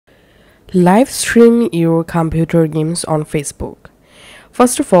Live stream your computer games on Facebook.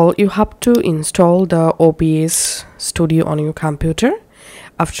 First of all, you have to install the OBS Studio on your computer.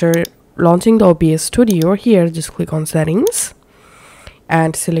 After launching the OBS Studio, here just click on settings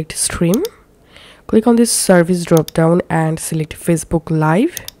and select stream. Click on this service drop down and select Facebook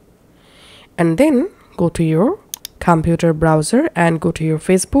Live, and then go to your computer browser and go to your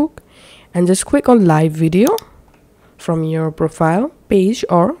Facebook and just click on live video from your profile page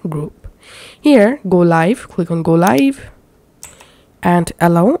or group. Here go live, click on go live and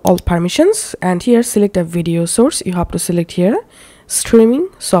allow all permissions, and here select a video source. You have to select here streaming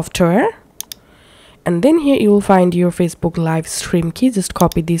software, and then here you will find your Facebook live stream key. Just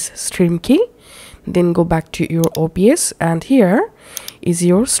copy this stream key, then go back to your OBS, and here is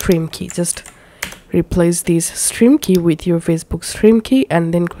your stream key. Just replace this stream key with your Facebook stream key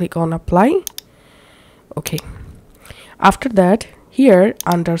and then click on apply. Okay, after that, here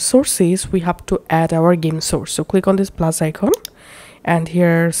under sources we have to add our game source. So click on this plus icon and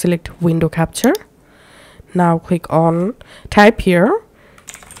here select window capture. Now click on type here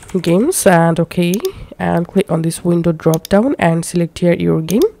games and okay, and click on this window drop down and select here your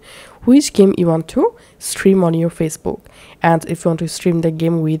game, which game you want to stream on your Facebook. And if you want to stream the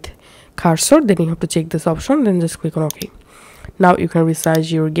game with cursor, then you have to check this option, then just click on OK. Now you can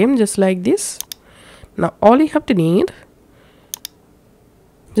resize your game just like this. Now all you have to need,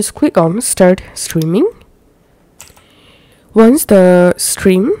 just click on start streaming. Once the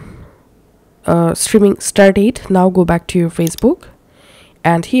streaming started, now go back to your Facebook,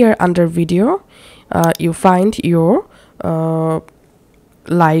 and here under video you find your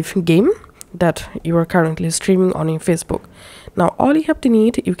live game that you are currently streaming on your Facebook. Now all you have to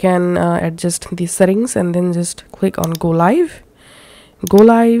need, you can adjust these settings and then just click on go live,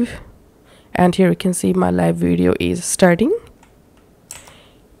 and here you can see my live video is starting,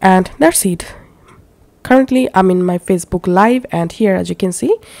 and that's it. Currently I'm in my Facebook live, and here as you can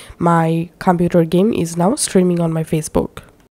see my computer game is now streaming on my Facebook.